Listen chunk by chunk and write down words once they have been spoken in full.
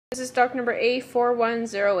This is stock number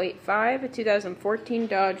A41085, a 2014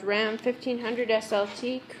 Dodge Ram 1500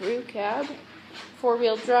 SLT crew cab,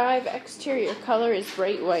 four-wheel drive. Exterior color is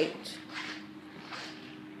bright white.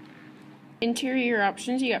 Interior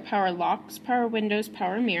options, you got power locks, power windows,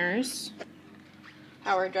 power mirrors,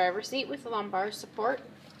 power driver seat with lumbar support,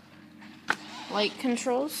 light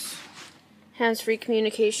controls, hands-free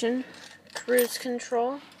communication, cruise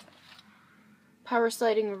control, power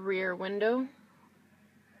sliding rear window,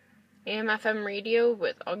 AM/FM radio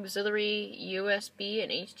with auxiliary USB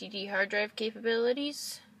and HDD hard drive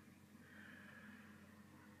capabilities,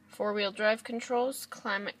 four-wheel drive controls,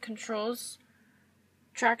 climate controls,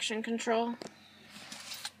 traction control.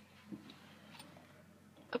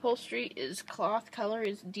 Upholstery is cloth, color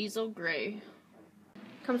is diesel gray.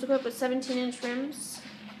 Comes equipped with 17-inch rims,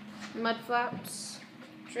 mud flaps,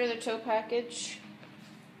 trailer tow package.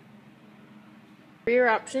 Rear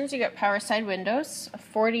options, you got power side windows, a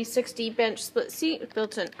 40/60 bench split seat with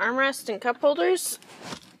built-in armrest and cup holders.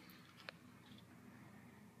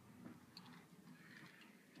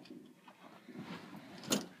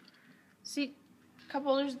 Seat cup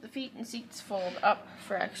holders at the feet and seats fold up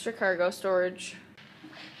for extra cargo storage.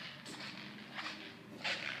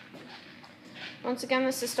 Once again,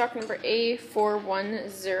 this is stock number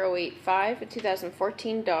A41085, a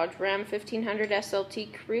 2014 Dodge Ram 1500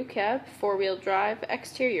 SLT crew cab, four-wheel drive.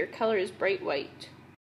 Exterior color is bright white.